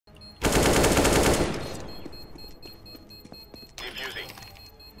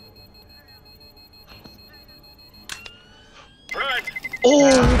Oh,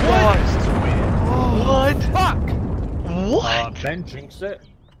 what? Fuck! What? Ben jinxed it.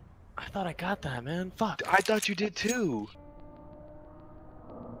 I thought I got that, man. Fuck. I thought you did too.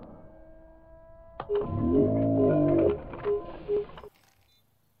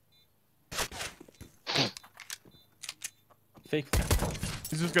 Fake.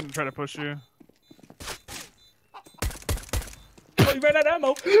 He's just gonna try to push you. Oh, you ran out of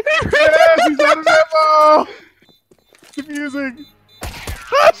ammo. Yes, he's out of ammo! Confusing.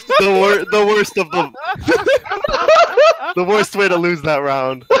 The worst of them. The worst way to lose that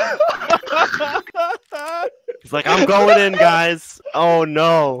round. He's like, I'm going in, guys. Oh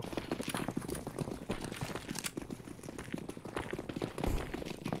no.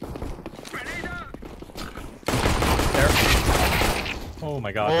 Oh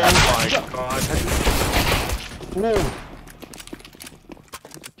my god. Oh my god. Whoa.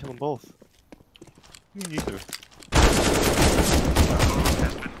 Kill them both. Me neither.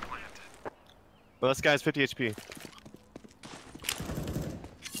 Well, this guy's 50 HP.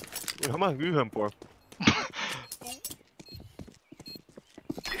 Wait, how much you him for?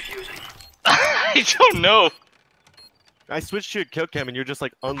 I don't know. I switched to your kill cam and you're just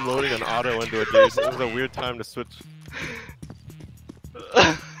like unloading an auto into a dude. It was a weird time to switch.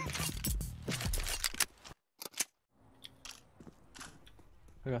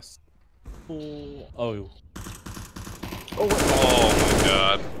 Yes. Oh. Oh. Oh my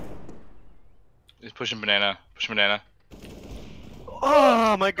god. He's pushing banana. Pushing banana.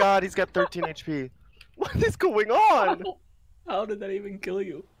 Oh my god, he's got 13 HP. What is going on? How did that even kill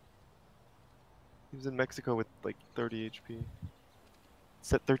you? He was in Mexico with like 30 HP.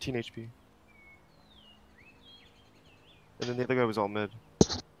 It's at 13 HP. And then the other guy was all mid.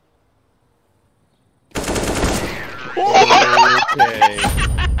 Okay.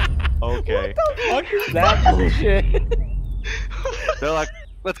 Okay. What the fuck is that bullshit? They're like,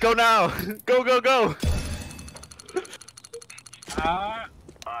 let's go now! Go, go, go!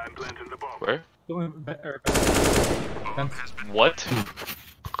 I'm planting the bomb. Where? Ben. What?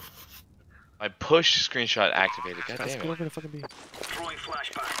 My push screenshot activated. God Guys, damn get it. over to fucking B. Throwing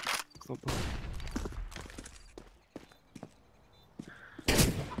flashbang. Slow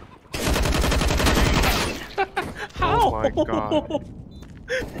How? Oh my god.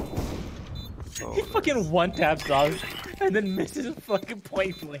 Oh, He fucking one-taps us and then misses fucking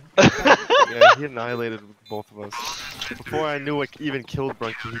point blank. yeah, he annihilated both of us. Before I knew I even killed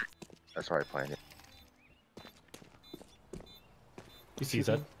Brunky. That's why I planned it. You see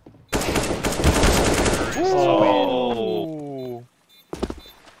that? Oh.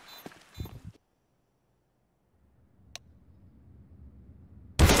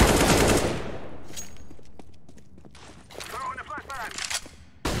 Throwing a flashbang.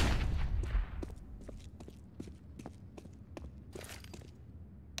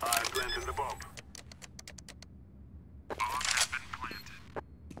 I'm planting the bomb. Bomb has been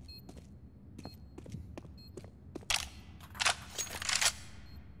planted.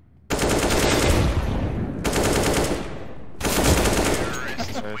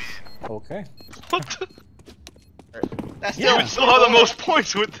 Nice. Okay. What the? That's You would still have the most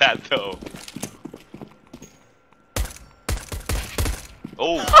points with that, though.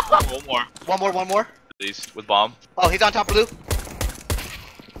 Oh, one more. One more. Please, with bomb. Oh, he's on top of blue.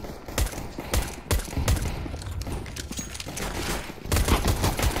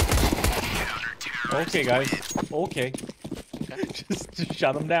 Okay, guys. Okay. Just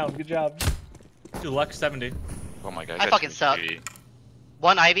shut him down. Good job. Dude, luck 70. Oh my god. I fucking suck.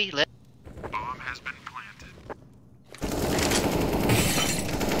 One Ivy lit. Bomb has been planted.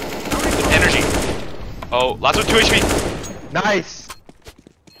 Energy. Oh, last one 2 HP. Nice.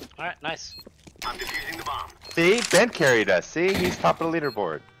 Alright, nice. I'm defusing the bomb. See? Ben carried us. See? He's top of the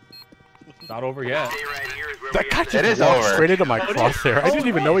leaderboard. It's not over yet. Stay right here is where That we guy are. just It is walked over. straight into my crosshair. I didn't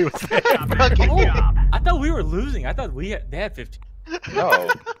even know he was there. Good job. I thought we were losing. I thought they had 15. No.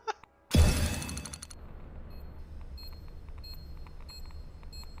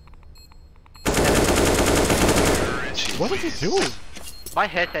 What is he doing? My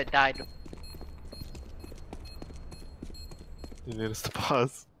headset died. You need us to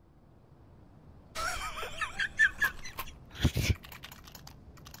pause.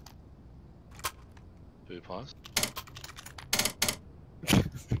 Do we pause?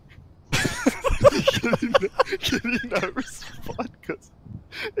 Can you not respond? Because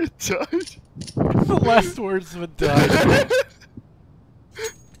it died. The last words of it died.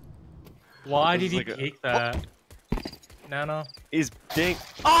 Why This did is he like a- take that? Nano? He's dink.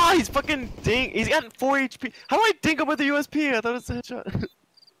 Ah, he's fucking dink. He's got 4 HP. How do I dink him with the USP? I thought it was a headshot.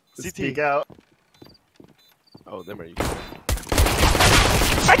 Speak out. Oh, there you go.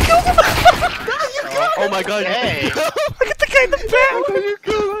 Oh my god. Hey. Look at the guy in the back! You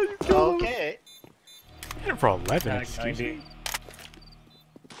killed him. Okay. Hit him for 11, Tag excuse 90. me.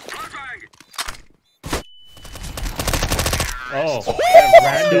 Oh, Excuse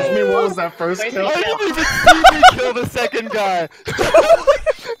random. me, what was that first Crazy. kill? I didn't even see me kill the second guy.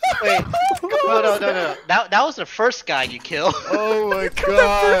 Wait. No. That was the first guy you killed. Oh my That first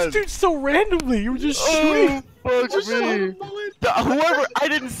god. dude so randomly, you were just shooting. Oh, fuck me. Whoever, I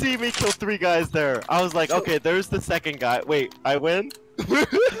didn't see me kill 3 guys there. I was like, okay, there's the second guy. Wait, I win? I'm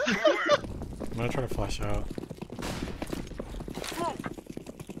gonna try to flash out.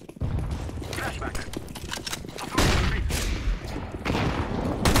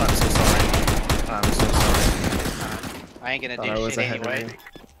 I'm so sorry. I'm so sorry. I ain't gonna Thought I do was shit ahead of anyway.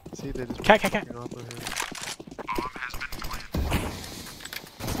 you. See, they just Cat. Bomb has been planted.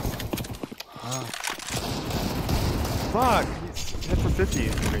 Fuck, he's hit for 50.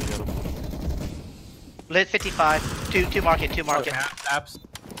 Okay, you got him. Lit 55. Two market. Apps.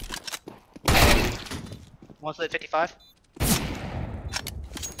 One's lit 55.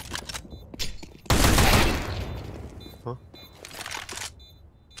 Oh,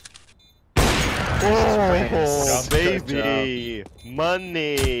 Good baby.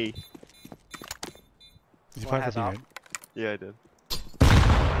 Money. Did you One plan has for me, op. right? Yeah, I did.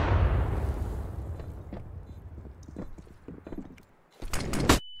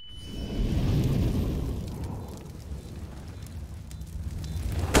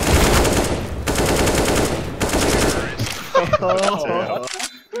 Oh.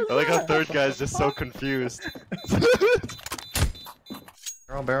 I like how third guy's just so confused.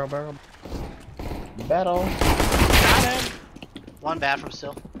 Barrel. Battle. One bathroom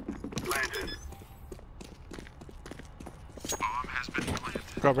still. Planted. Bomb has been planted.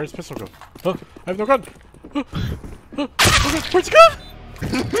 God, where's pistol go? Oh, I have no gun! Where's the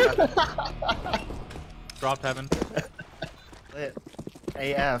gun? Dropped heaven. Lit.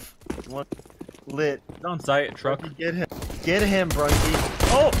 AF. One. Lit. On site, truck. Get him. Get him, Brunky.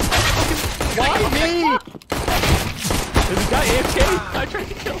 Oh! Why me? There's a guy AFK! I tried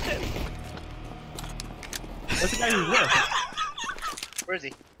to kill him! That's the guy who's with. Where is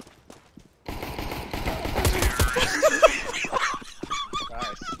he?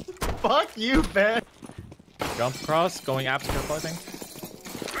 Nice. Fuck you, man. Jump across, going apps careful, I think.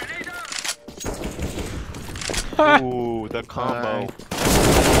 Ooh, the combo.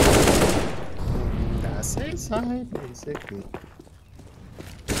 That's a side, basically.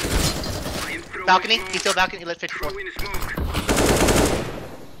 Balcony. He's still balcony. Lit 54. Throwing smoke.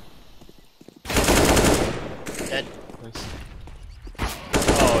 Dead.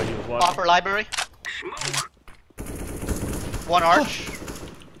 Oh, he was watching. Offer library. Smoke. One arch.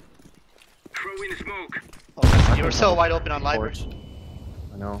 Throwing smoke. Oh, you were so wide open on library. Porch.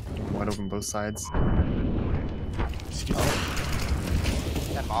 I know. Wide open both sides. Excuse me.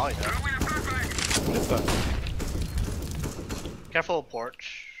 That molly though. Throwing a flashbang. What is that? Careful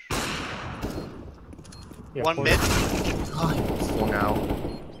porch. Yeah, One porch. mid. Swung out.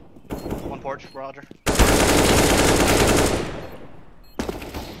 One porch. Roger.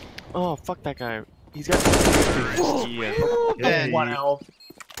 Oh, fuck that guy. He's got. Yeah. Ben. One out.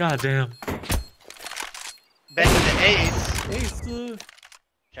 God damn. Ben with the ace.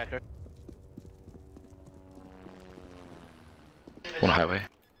 Checker. One highway.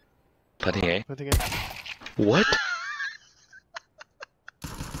 Planting A. I think What?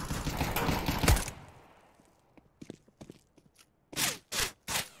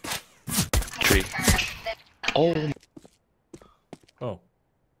 Tree. Oh. Oh.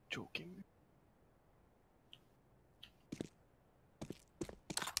 joking.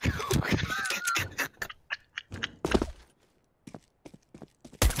 Okay.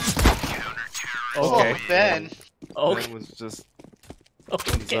 Oh, Ben. Okay. Ben was just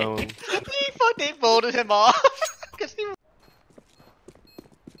Okay. zone. He fucking voted him off. 'Cause he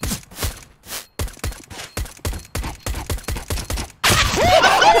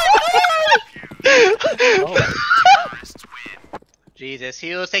Oh. Jesus,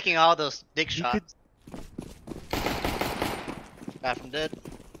 he was taking all those dick You shots. Bathroom dead.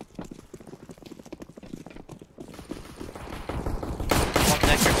 One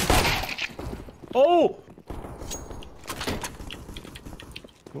connector. Oh!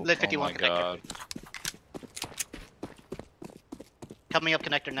 Lit 51 Oh my connector. god. Coming up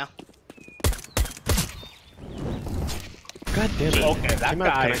connector now. God damn it. Okay, that Came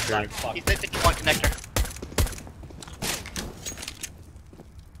out guy. connector. Like, fuck. He's lit 51 connector.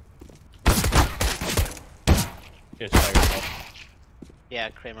 Just by yourself. Yeah,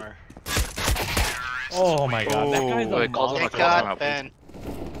 Kramer. Oh my god, that guy's Oh, a wait, call molly. him Thank a call God, out, please. Ben.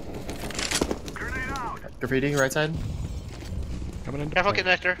 Graffiti, right side. Coming in. Careful,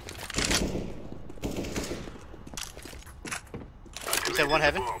 connector. You said one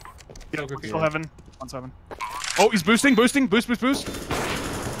heaven? Still heaven. 1-7. Oh, he's boosting, boosting, boost.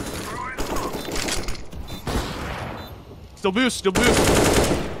 Still boost.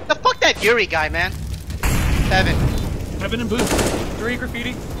 The fuck that Yuri guy, man. Heaven. Heaven and boost. 3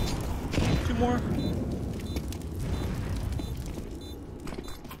 graffiti. 2 more.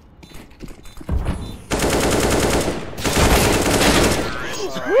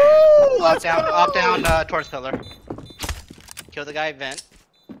 Up down towards pillar. Kill the guy vent.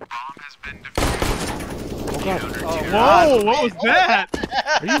 Oh god. Whoa, what was that?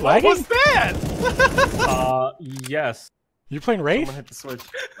 Are you What lagging? was that? Yes. You playing Wraith? Someone hit the switch.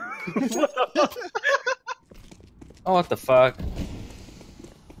 Oh, what the fuck?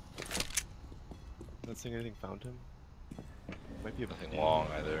 Not seeing anything found him. Might be a Nothing long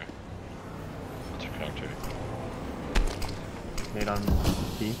either. What's your connector? Nade on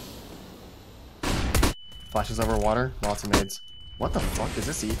B. Flashes over water. Lots of nades. What the fuck is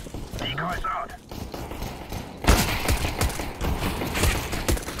this E? Decoys out.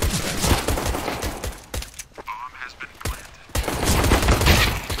 Bomb has been planted.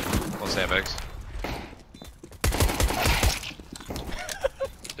 One sandbags.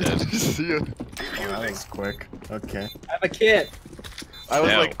 See ya. Oh, that was quick. Okay. I have a kit. I was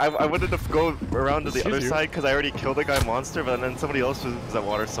Damn. like, I wanted to go around to the other Excuse you. side because I already killed the guy monster, but then somebody else was at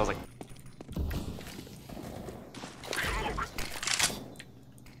water, so I was like,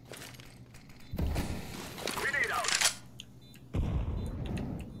 Grenade out.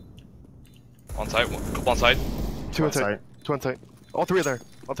 On site. Couple on site. two on On site, site. 2 on site. All 3 are there.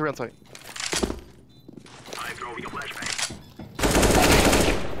 All 3 on site. I'm throwing a flashbang.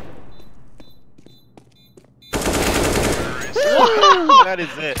 That is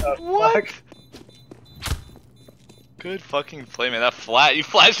it. What? Good fucking play, man. That flat. You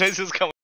flash misses coming.